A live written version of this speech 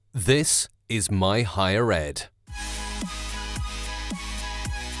This is My Higher Ed.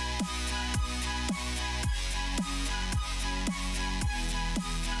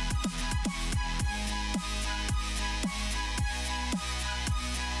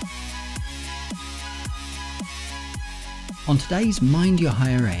 On today's Mind Your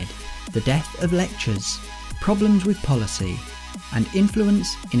Higher Ed, the death of lectures, problems with policy, and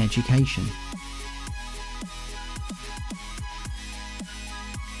influence in education.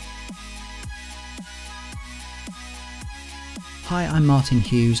 Hi, I'm Martin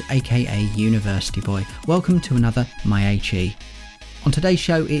Hughes, aka University Boy. Welcome to another My HE. On today's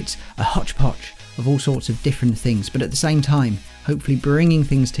show, it's a hodgepodge of all sorts of different things, but at the same time, hopefully bringing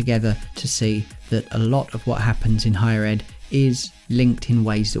things together to see that a lot of what happens in higher ed is linked in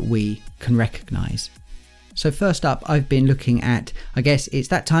ways that we can recognise. So first up, I've been looking at, I guess it's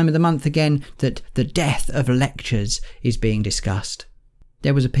that time of the month again, that the death of lectures is being discussed.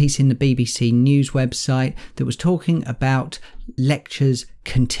 There was a piece in the BBC News website that was talking about lectures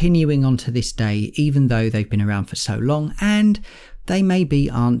continuing on to this day, even though they've been around for so long, and they maybe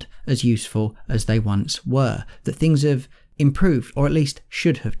aren't as useful as they once were, that things have improved, or at least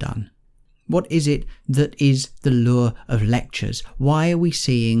should have done. What is it that is the lure of lectures? Why are we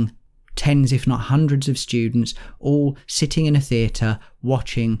seeing tens, if not hundreds of students all sitting in a theatre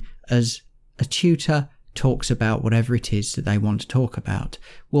watching as a tutor talks about whatever it is that they want to talk about?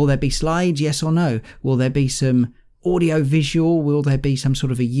 Will there be slides, yes or no? Will there be some audio visual? Will there be some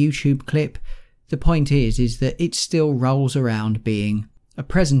sort of a YouTube clip? The point is that it still rolls around being a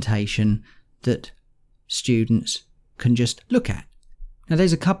presentation that students can just look at. Now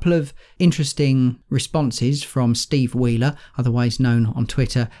there's a couple of interesting responses from Steve Wheeler, otherwise known on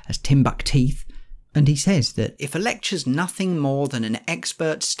Twitter as Timbukteeth, and he says that if a lecture's nothing more than an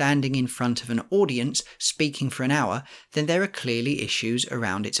expert standing in front of an audience speaking for an hour, then there are clearly issues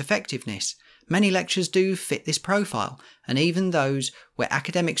around its effectiveness. Many lectures do fit this profile, and even those where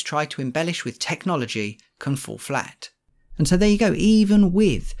academics try to embellish with technology can fall flat. And so there you go, even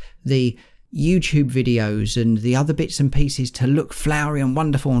with the YouTube videos and the other bits and pieces to look flowery and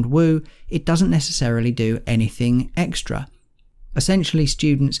wonderful and woo, it doesn't necessarily do anything extra. Essentially,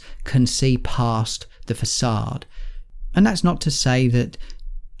 students can see past the facade. And that's not to say that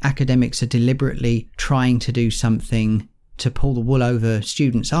academics are deliberately trying to do something to pull the wool over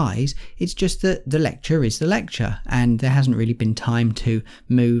students' eyes. It's just that the lecture is the lecture, and there hasn't really been time to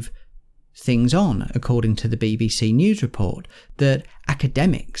move things on, according to the BBC News report, that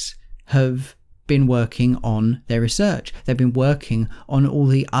academics have been working on their research. They've been working on all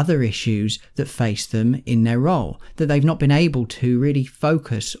the other issues that face them in their role, that they've not been able to really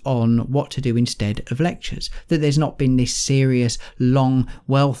focus on what to do instead of lectures, that there's not been this serious, long,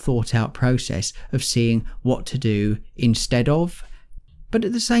 well thought out process of seeing what to do instead of. But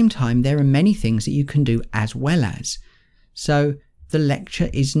at the same time, there are many things that you can do as well as. So the lecture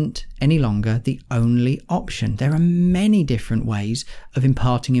isn't any longer the only option. There are many different ways of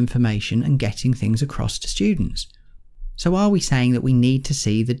imparting information and getting things across to students. So are we saying that we need to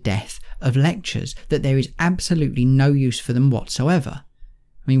see the death of lectures, that there is absolutely no use for them whatsoever?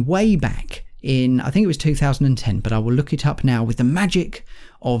 I mean, way back in, I think it was 2010, but I will look it up now, with the magic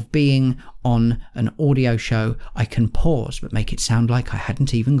of being on an audio show, I can pause but make it sound like I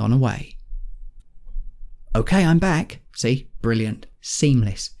hadn't even gone away. Okay, I'm back. See? Brilliant.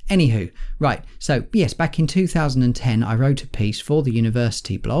 Seamless. Anywho, right, so yes, back in 2010 I wrote a piece for the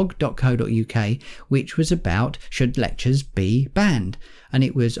universityblog.co.uk which was about should lectures be banned, and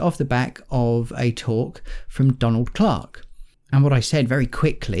it was off the back of a talk from Donald Clark. And what I said very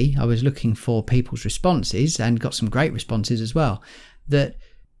quickly, I was looking for people's responses and got some great responses as well, that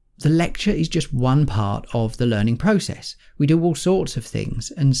the lecture is just one part of the learning process. We do all sorts of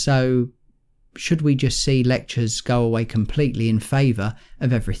things, and so should we just see lectures go away completely in favour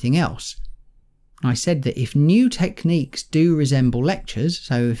of everything else? I said that if new techniques do resemble lectures,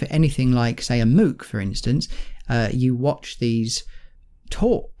 so if anything like, say, a MOOC, for instance, you watch these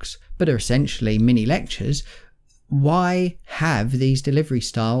talks, but are essentially mini lectures, why have these delivery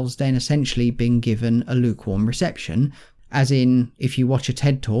styles then essentially been given a lukewarm reception? As in, if you watch a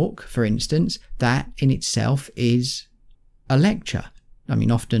TED Talk, for instance, that in itself is a lecture. I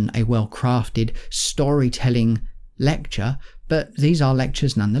mean, often a well-crafted storytelling lecture, but these are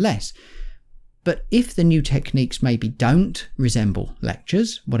lectures nonetheless. But if the new techniques maybe don't resemble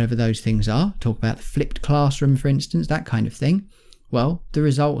lectures, whatever those things are, talk about the flipped classroom, for instance, that kind of thing, well, the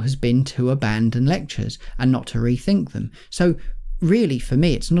result has been to abandon lectures and not to rethink them. So really, for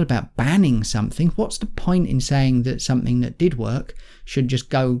me, it's not about banning something. What's the point in saying that something that did work should just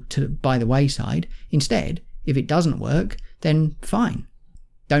go by the wayside? Instead, if it doesn't work, then fine.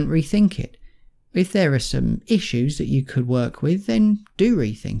 don't rethink it. If there are some issues that you could work with, then do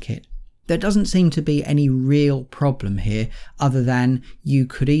rethink it. There doesn't seem to be any real problem here other than you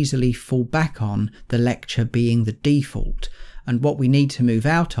could easily fall back on the lecture being the default. And what we need to move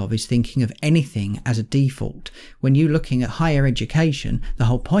out of is thinking of anything as a default. When you're looking at higher education, the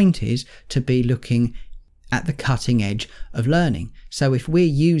whole point is to be looking at the cutting edge of learning. So if we're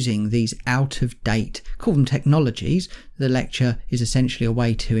using these out-of-date, call them technologies, the lecture is essentially a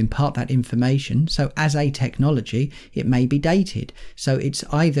way to impart that information. So as a technology, it may be dated. So it's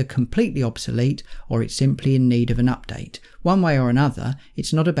either completely obsolete or it's simply in need of an update. One way or another,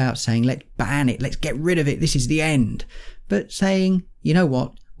 it's not about saying, let's ban it, let's get rid of it, this is the end. But saying, you know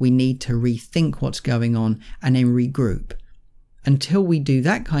what, we need to rethink what's going on and then regroup. Until we do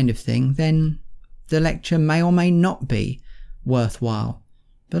that kind of thing, then the lecture may or may not be worthwhile.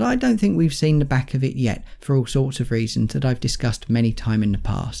 But I don't think we've seen the back of it yet for all sorts of reasons that I've discussed many times in the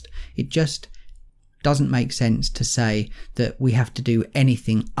past. It just doesn't make sense to say that we have to do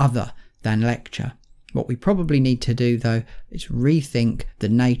anything other than lecture. What we probably need to do, though, is rethink the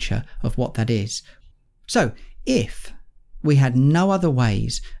nature of what that is. So, if we had no other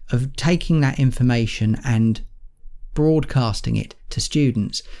ways of taking that information and broadcasting it to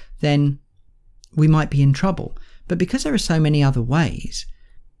students, then we might be in trouble. But because there are so many other ways,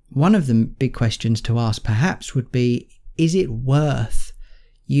 one of the big questions to ask perhaps would be, is it worth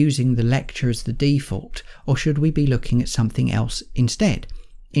using the lecture as the default, or should we be looking at something else instead?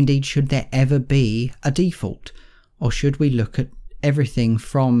 Indeed, should there ever be a default, or should we look at everything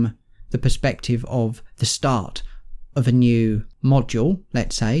from the perspective of the start of a new module,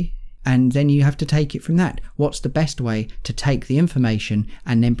 let's say, and then you have to take it from that. What's the best way to take the information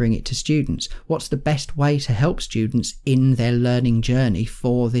and then bring it to students? What's the best way to help students in their learning journey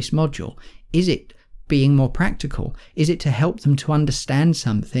for this module? Is it being more practical? Is it to help them to understand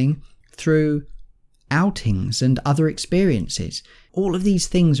something through outings and other experiences? All of these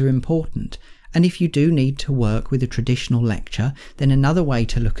things are important. And if you do need to work with a traditional lecture, then another way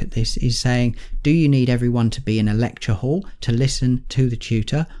to look at this is saying, do you need everyone to be in a lecture hall to listen to the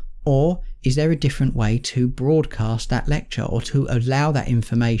tutor? Or is there a different way to broadcast that lecture or to allow that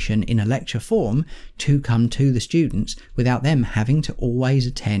information in a lecture form to come to the students without them having to always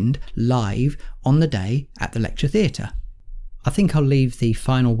attend live on the day at the lecture theatre? I think I'll leave the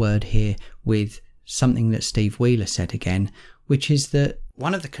final word here with something that Steve Wheeler said again, which is that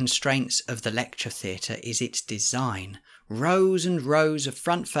one of the constraints of the lecture theatre is its design. Rows and rows of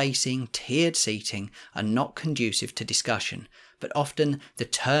front-facing, tiered seating are not conducive to discussion, but often the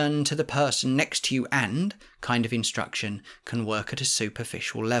turn to the person next to you and kind of instruction can work at a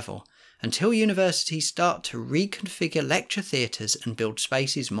superficial level. Until universities start to reconfigure lecture theatres and build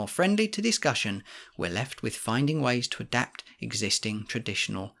spaces more friendly to discussion, we're left with finding ways to adapt existing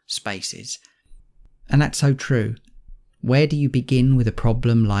traditional spaces. And that's so true. Where do you begin with a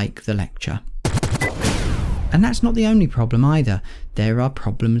problem like the lecture? And that's not the only problem either. There are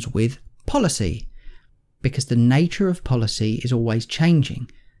problems with policy, because the nature of policy is always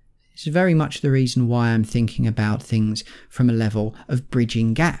changing. It's very much the reason why I'm thinking about things from a level of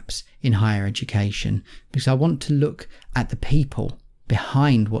bridging gaps in higher education, because I want to look at the people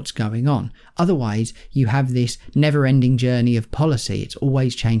behind what's going on. Otherwise, you have this never-ending journey of policy. It's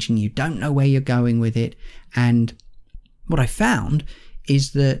always changing. You don't know where you're going with it. And what I found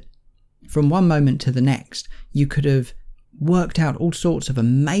is that from one moment to the next, you could have worked out all sorts of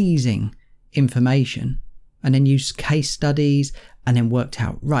amazing information and then used case studies and then worked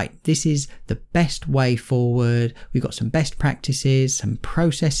out, right, this is the best way forward. We've got some best practices, some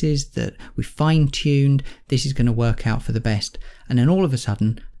processes that we fine-tuned. This is going to work out for the best. And then all of a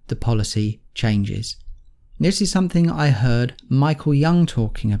sudden, the policy changes. This is something I heard Michael Young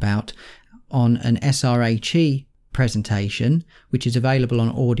talking about on an SRHE presentation, which is available on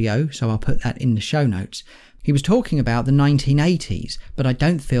audio, so I'll put that in the show notes. He was talking about the 1980s, but I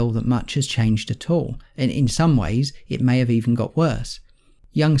don't feel that much has changed at all, and in some ways it may have even got worse.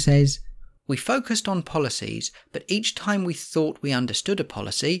 Young says, "We focused on policies, but each time we thought we understood a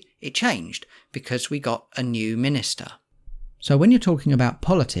policy, it changed because we got a new minister." So when you're talking about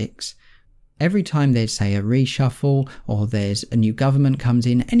politics, every time there's, say, a reshuffle or there's a new government comes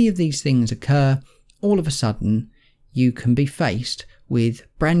in, any of these things occur, all of a sudden you can be faced with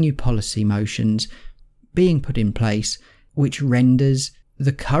brand new policy motions being put in place, which renders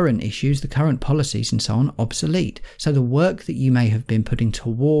the current issues, the current policies and so on, obsolete. So the work that you may have been putting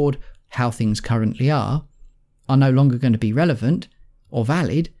toward how things currently are no longer going to be relevant or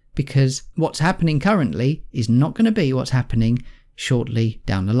valid, because what's happening currently is not going to be what's happening shortly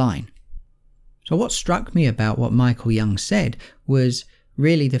down the line. So what struck me about what Michael Young said was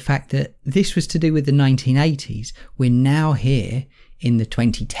really the fact that this was to do with the 1980s. We're now here in the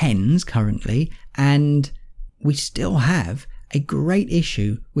 2010s currently, and we still have a great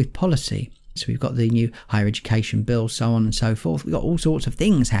issue with policy. So we've got the new higher education bill, so on and so forth. We've got all sorts of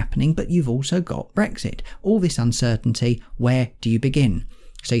things happening, but you've also got Brexit. All this uncertainty, where do you begin?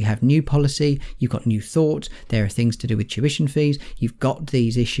 So you have new policy, you've got new thoughts, there are things to do with tuition fees, you've got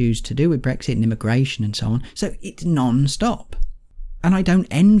these issues to do with Brexit and immigration and so on. So it's non-stop. And I don't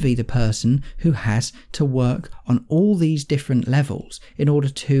envy the person who has to work on all these different levels in order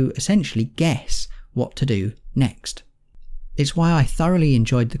to essentially guess what to do next. It's why I thoroughly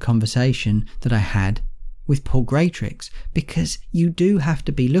enjoyed the conversation that I had with Paul Greatrix, because you do have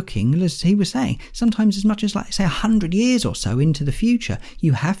to be looking, as he was saying, sometimes as much as, like, say, 100 years or so into the future.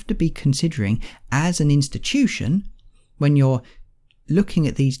 You have to be considering, as an institution, when you're looking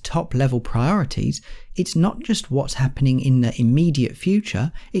at these top level priorities, it's not just what's happening in the immediate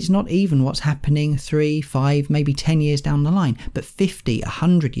future, it's not even what's happening 3, 5, maybe 10 years down the line, but 50,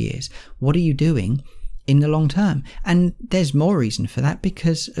 100 years. What are you doing in the long term? And there's more reason for that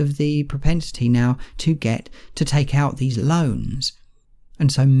because of the propensity now to take out these loans.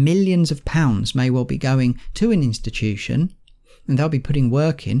 And so millions of pounds may well be going to an institution, and they'll be putting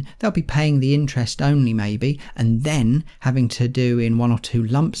work in, they'll be paying the interest only maybe, and then having to do in 1 or 2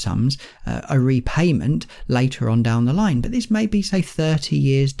 lump sums a repayment later on down the line. But this may be, say, 30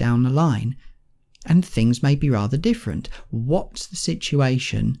 years down the line, and things may be rather different. What's the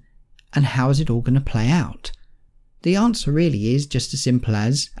situation? And how is it all going to play out? The answer really is just as simple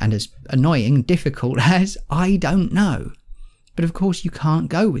as, and as annoying and difficult as, I don't know. But of course you can't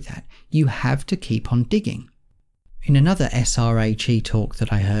go with that. You have to keep on digging. In another SRHE talk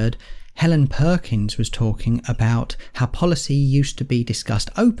that I heard, Helen Perkins was talking about how policy used to be discussed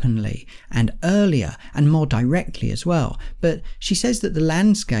openly and earlier and more directly as well. But she says that the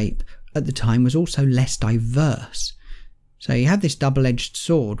landscape at the time was also less diverse. So you have this double-edged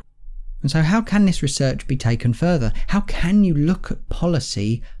sword. And so how can this research be taken further? How can you look at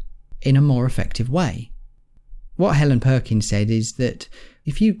policy in a more effective way? What Helen Perkins said is that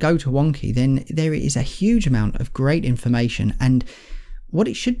if you go to Wonkhe, then there is a huge amount of great information, and what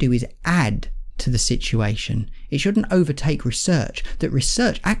it should do is add to the situation. It shouldn't overtake research. That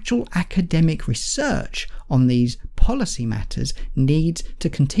research, actual academic research on these policy matters, needs to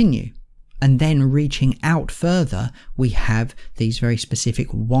continue. And then reaching out further, we have these very specific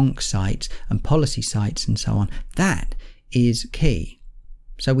wonk sites and policy sites and so on. That is key.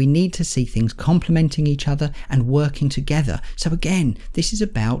 So we need to see things complementing each other and working together. So again, this is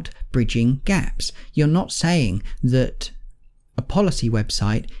about bridging gaps. You're not saying that a policy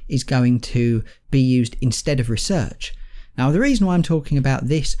website is going to be used instead of research. Now, the reason why I'm talking about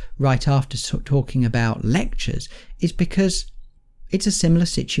this right after talking about lectures is because it's a similar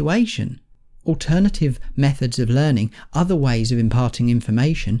situation. Alternative methods of learning, other ways of imparting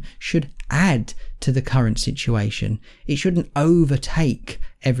information, should add to the current situation. It shouldn't overtake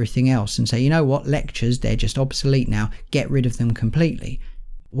everything else and say, you know what, lectures, they're just obsolete now, get rid of them completely.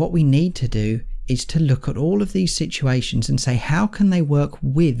 What we need to do is to look at all of these situations and say, how can they work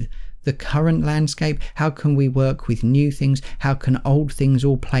with the current landscape? How can we work with new things? How can old things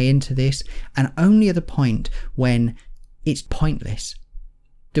all play into this? And only at the point when it's pointless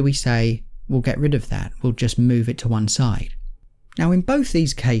do we say, we'll get rid of that, we'll just move it to one side. Now, in both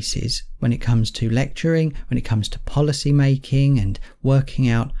these cases, when it comes to lecturing, when it comes to policy making and working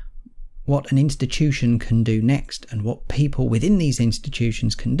out what an institution can do next and what people within these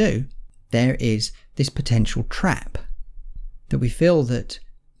institutions can do, there is this potential trap that we feel that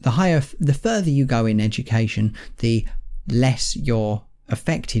the further you go in education, the less you're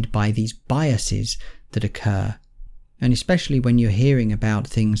affected by these biases that occur. And especially when you're hearing about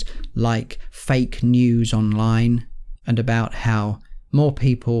things like fake news online and about how more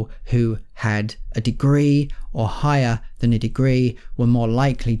people who had a degree or higher than a degree were more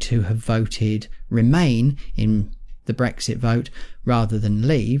likely to have voted Remain in the Brexit vote rather than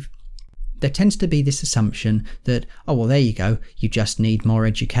Leave, there tends to be this assumption that, oh, well, there you go, you just need more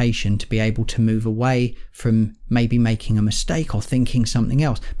education to be able to move away from maybe making a mistake or thinking something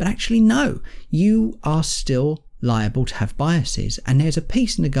else. But actually, no, you are still liable to have biases. And there's a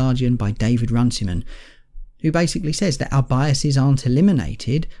piece in The Guardian by David Runciman who basically says that our biases aren't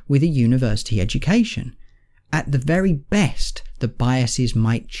eliminated with a university education. At the very best, the biases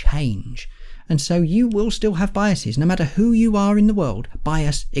might change. And so you will still have biases. No matter who you are in the world,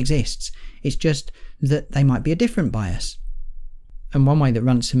 bias exists. It's just that they might be a different bias. And one way that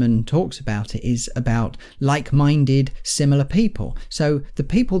Runciman talks about it is about like-minded, similar people. So the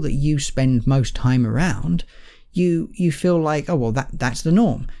people that you spend most time around, you feel like, oh, well, that's the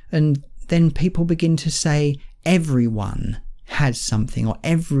norm. And then people begin to say everyone has something or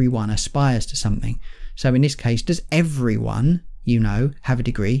everyone aspires to something. So in this case, does everyone, have a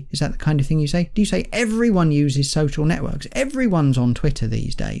degree? Is that the kind of thing you say? Do you say everyone uses social networks? Everyone's on Twitter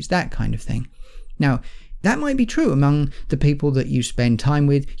these days, that kind of thing. Now, that might be true among the people that you spend time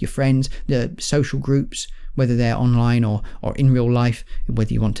with, your friends, the social groups, whether they're online or in real life,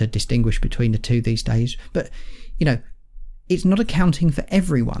 whether you want to distinguish between the two these days. But, it's not accounting for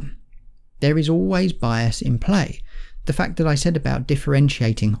everyone. There is always bias in play. The fact that I said about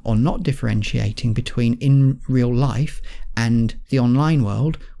differentiating or not differentiating between in real life and the online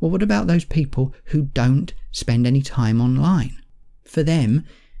world, well, what about those people who don't spend any time online? For them,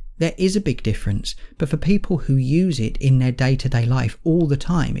 there is a big difference, but for people who use it in their day-to-day life all the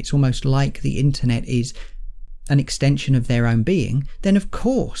time, it's almost like the internet is an extension of their own being, then of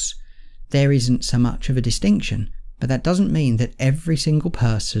course there isn't so much of a distinction. But that doesn't mean that every single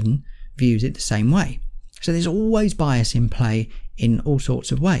person views it the same way. So there's always bias in play in all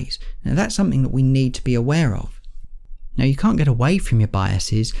sorts of ways. Now that's something that we need to be aware of. Now you can't get away from your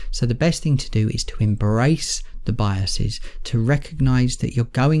biases, so the best thing to do is to embrace the biases, to recognise that you're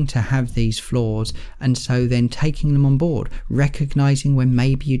going to have these flaws, and so then taking them on board, recognising when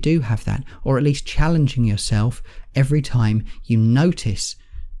maybe you do have that, or at least challenging yourself every time you notice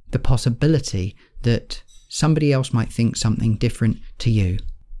the possibility that somebody else might think something different to you.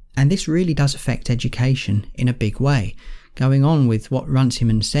 And this really does affect education in a big way. Going on with what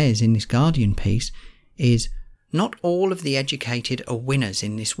Runciman says in this Guardian piece is, not all of the educated are winners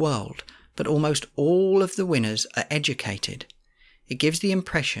in this world, but almost all of the winners are educated. It gives the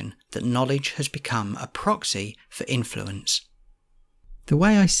impression that knowledge has become a proxy for influence. The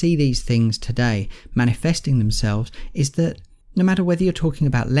way I see these things today manifesting themselves is that no matter whether you're talking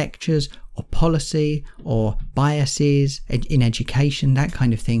about lectures or policy or biases in education, that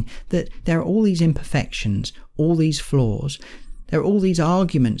kind of thing, that there are all these imperfections, all these flaws, there are all these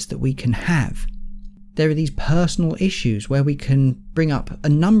arguments that we can have. There are these personal issues where we can bring up a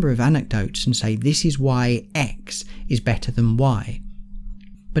number of anecdotes and say this is why X is better than Y.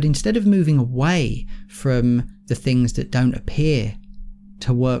 But instead of moving away from the things that don't appear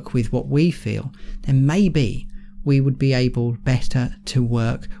to work with what we feel, then maybe we would be able better to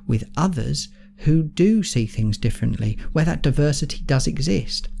work with others who do see things differently, where that diversity does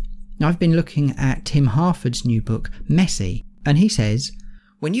exist. Now, I've been looking at Tim Harford's new book, Messy, and he says,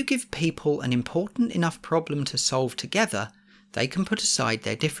 when you give people an important enough problem to solve together, they can put aside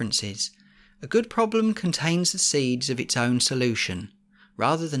their differences. A good problem contains the seeds of its own solution.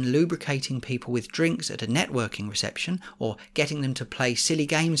 Rather than lubricating people with drinks at a networking reception or getting them to play silly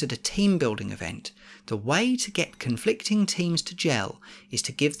games at a team-building event, the way to get conflicting teams to gel is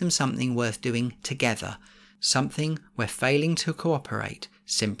to give them something worth doing together, something where failing to cooperate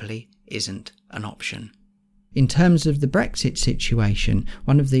simply isn't an option. In terms of the Brexit situation,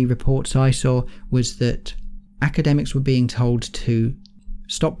 one of the reports I saw was that academics were being told to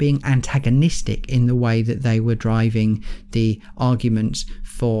stop being antagonistic in the way that they were driving the arguments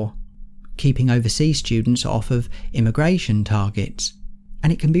for keeping overseas students off of immigration targets.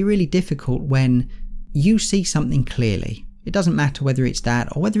 And it can be really difficult when you see something clearly. It doesn't matter whether it's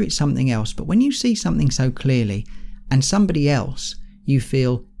that or whether it's something else, but when you see something so clearly and somebody else you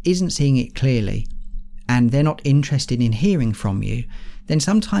feel isn't seeing it clearly and they're not interested in hearing from you, then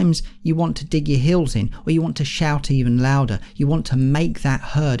sometimes you want to dig your heels in, or you want to shout even louder. You want to make that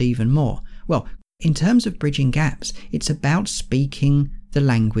heard even more. Well, in terms of bridging gaps, it's about speaking the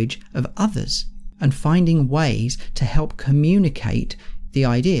language of others and finding ways to help communicate the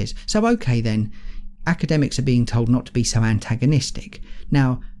ideas. So, okay then, academics are being told not to be so antagonistic.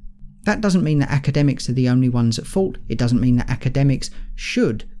 Now, that doesn't mean that academics are the only ones at fault. It doesn't mean that academics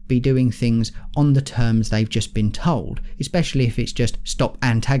should be doing things on the terms they've just been told, especially if it's just stop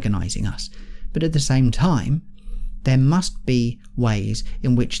antagonizing us. But at the same time, there must be ways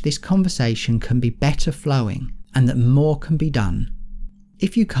in which this conversation can be better flowing and that more can be done.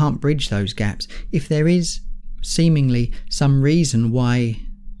 If you can't bridge those gaps, if there is seemingly some reason why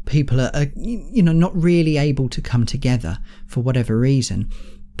people are not really able to come together for whatever reason,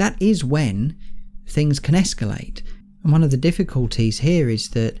 that is when things can escalate. And one of the difficulties here is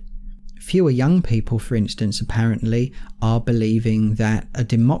that fewer young people, for instance, apparently are believing that a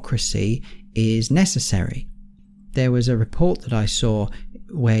democracy is necessary. There was a report that I saw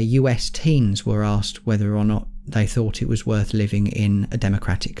where US teens were asked whether or not they thought it was worth living in a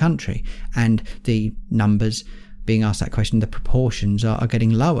democratic country, and the numbers being asked that question, the proportions are getting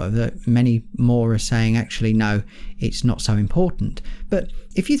lower, that many more are saying actually no, it's not so important. But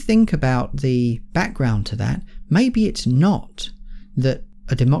if you think about the background to that, maybe it's not that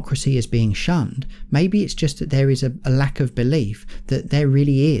a democracy is being shunned. Maybe it's just that there is a lack of belief that there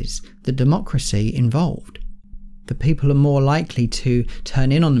really is the democracy involved. The people are more likely to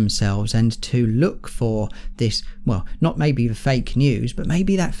turn in on themselves and to look for this, well, not maybe the fake news, but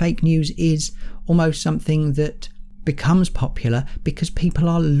maybe that fake news is almost something that becomes popular because people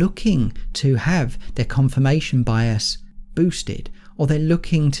are looking to have their confirmation bias boosted, or they're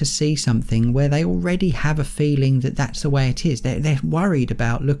looking to see something where they already have a feeling that that's the way it is. They're worried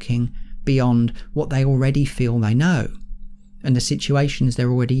about looking beyond what they already feel they know and the situations they're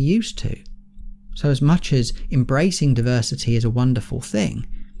already used to. So as much as embracing diversity is a wonderful thing,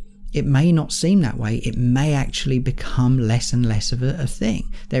 it may not seem that way. It may actually become less and less of a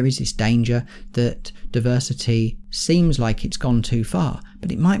thing. There is this danger that diversity seems like it's gone too far,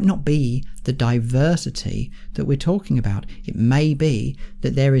 but it might not be the diversity that we're talking about. It may be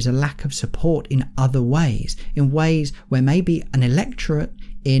that there is a lack of support in other ways, in ways where maybe an electorate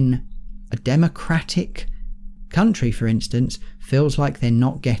in a democratic country, for instance, feels like they're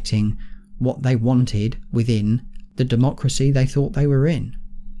not getting what they wanted within the democracy they thought they were in.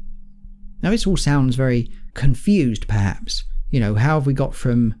 Now, this all sounds very confused, perhaps. How have we got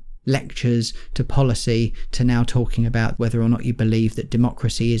from lectures to policy to now talking about whether or not you believe that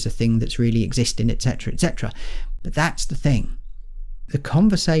democracy is a thing that's really existing, etc., etc. But that's the thing. The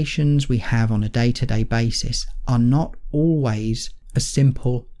conversations we have on a day-to-day basis are not always as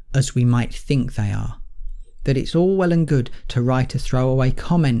simple as we might think they are. That it's all well and good to write a throwaway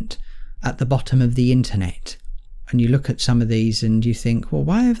comment at the bottom of the internet, and you look at some of these and you think, well,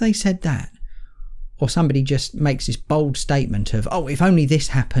 why have they said that? Or somebody just makes this bold statement of, oh, if only this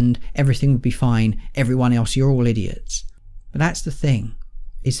happened, everything would be fine, everyone else, you're all idiots. But that's the thing,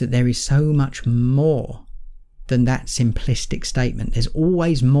 is that there is so much more than that simplistic statement. There's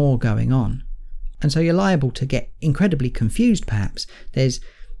always more going on. And so you're liable to get incredibly confused, perhaps. There's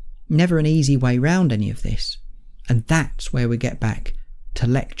never an easy way round any of this. And that's where we get back to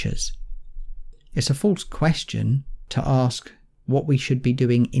lectures. It's a false question to ask what we should be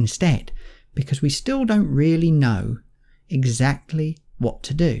doing instead, because we still don't really know exactly what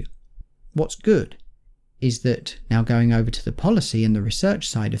to do. What's good is that, now going over to the policy and the research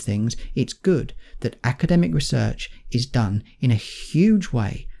side of things, it's good that academic research is done in a huge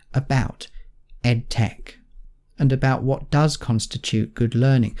way about EdTech and about what does constitute good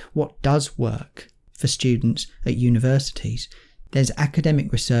learning, what does work for students at universities. There's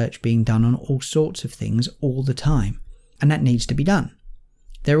academic research being done on all sorts of things all the time, and that needs to be done.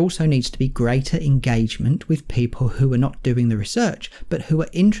 There also needs to be greater engagement with people who are not doing the research, but who are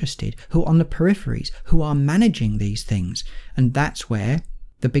interested, who are on the peripheries, who are managing these things. And that's where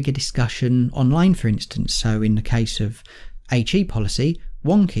the bigger discussion online, for instance, so in the case of HE policy,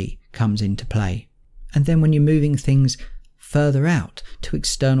 Wonkhe comes into play. And then when you're moving things further out to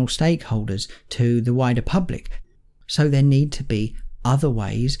external stakeholders, to the wider public, so there need to be other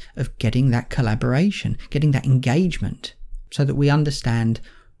ways of getting that collaboration, getting that engagement, so that we understand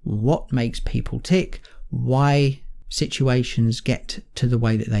what makes people tick, why situations get to the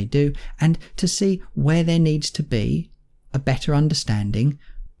way that they do, and to see where there needs to be a better understanding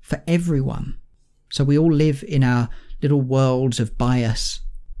for everyone. So we all live in our little worlds of bias,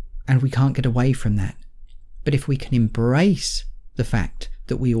 and we can't get away from that. But if we can embrace the fact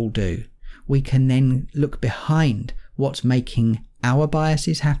that we all do, we can then look behind what's making our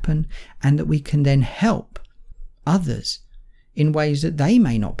biases happen, and that we can then help others in ways that they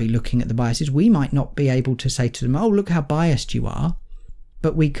may not be looking at the biases. We might not be able to say to them, oh, look how biased you are,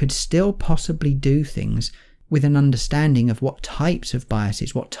 but we could still possibly do things with an understanding of what types of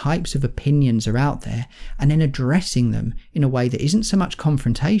biases, what types of opinions are out there, and then addressing them in a way that isn't so much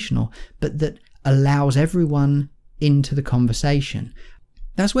confrontational, but that allows everyone into the conversation.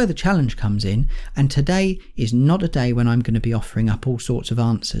 That's where the challenge comes in, and today is not a day when I'm going to be offering up all sorts of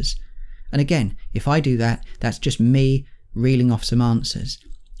answers. And again, if I do that, that's just me reeling off some answers.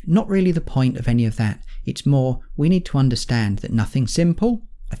 Not really the point of any of that. It's more, we need to understand that nothing's simple.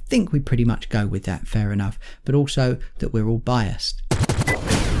 I think we pretty much go with that, fair enough, but also that we're all biased.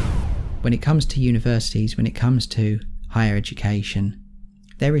 When it comes to universities, when it comes to higher education,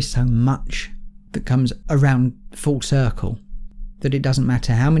 there is so much that comes around full circle that it doesn't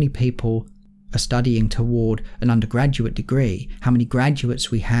matter how many people are studying toward an undergraduate degree, how many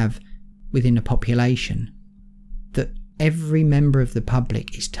graduates we have within a population, that every member of the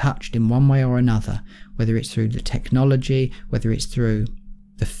public is touched in one way or another, whether it's through the technology, whether it's through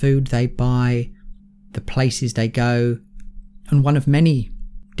the food they buy, the places they go, and one of many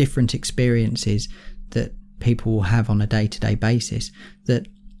different experiences that people will have on a day-to-day basis, that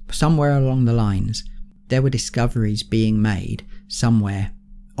somewhere along the lines there were discoveries being made somewhere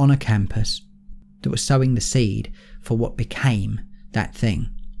on a campus that were sowing the seed for what became that thing.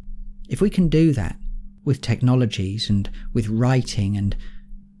 If we can do that with technologies and with writing and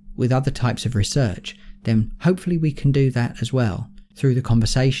with other types of research, then hopefully we can do that as well through the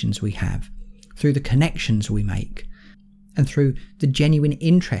conversations we have, through the connections we make, and through the genuine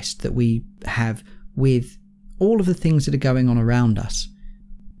interest that we have with all of the things that are going on around us.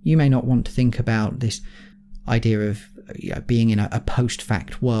 You may not want to think about this idea of being in a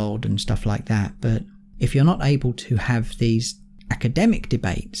post-fact world and stuff like that, but if you're not able to have these academic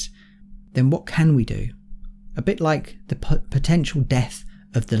debates, then what can we do? A bit like the potential death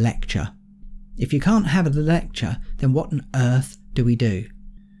of the lecture. If you can't have the lecture, then what on earth do we do?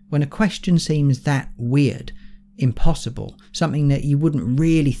 When a question seems that weird, impossible, something that you wouldn't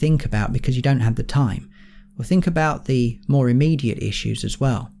really think about because you don't have the time, well, think about the more immediate issues as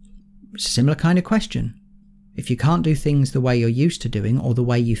well. It's a similar kind of question. If you can't do things the way you're used to doing or the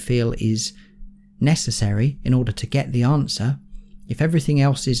way you feel is necessary in order to get the answer, if everything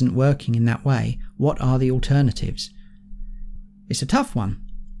else isn't working in that way, what are the alternatives? It's a tough one.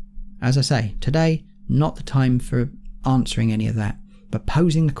 As I say, today, not the time for answering any of that, but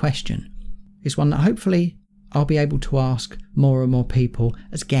posing the question is one that hopefully I'll be able to ask more and more people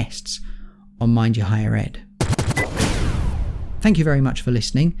as guests on Mind Your Higher Ed. Thank you very much for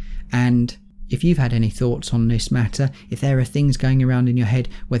listening, and if you've had any thoughts on this matter, if there are things going around in your head,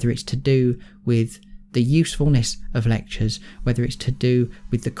 whether it's to do with the usefulness of lectures, whether it's to do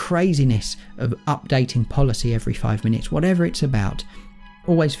with the craziness of updating policy every 5 minutes, whatever it's about,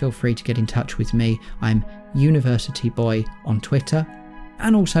 always feel free to get in touch with me. I'm University Boy on Twitter,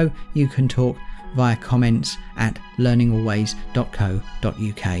 and also you can talk via comments at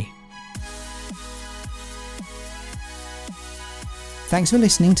learningalways.co.uk. Thanks for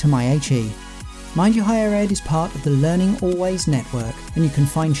listening to My HE. Mind Your Higher Ed is part of the Learning Always network, and you can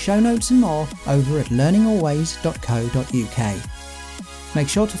find show notes and more over at learningalways.co.uk. Make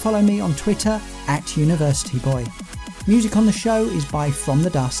sure to follow me on Twitter at University Boy. Music on the show is by From the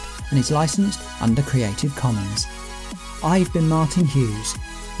Dust and is licensed under Creative Commons. I've been Martin Hughes.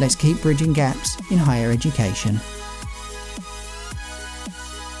 Let's keep bridging gaps in higher education.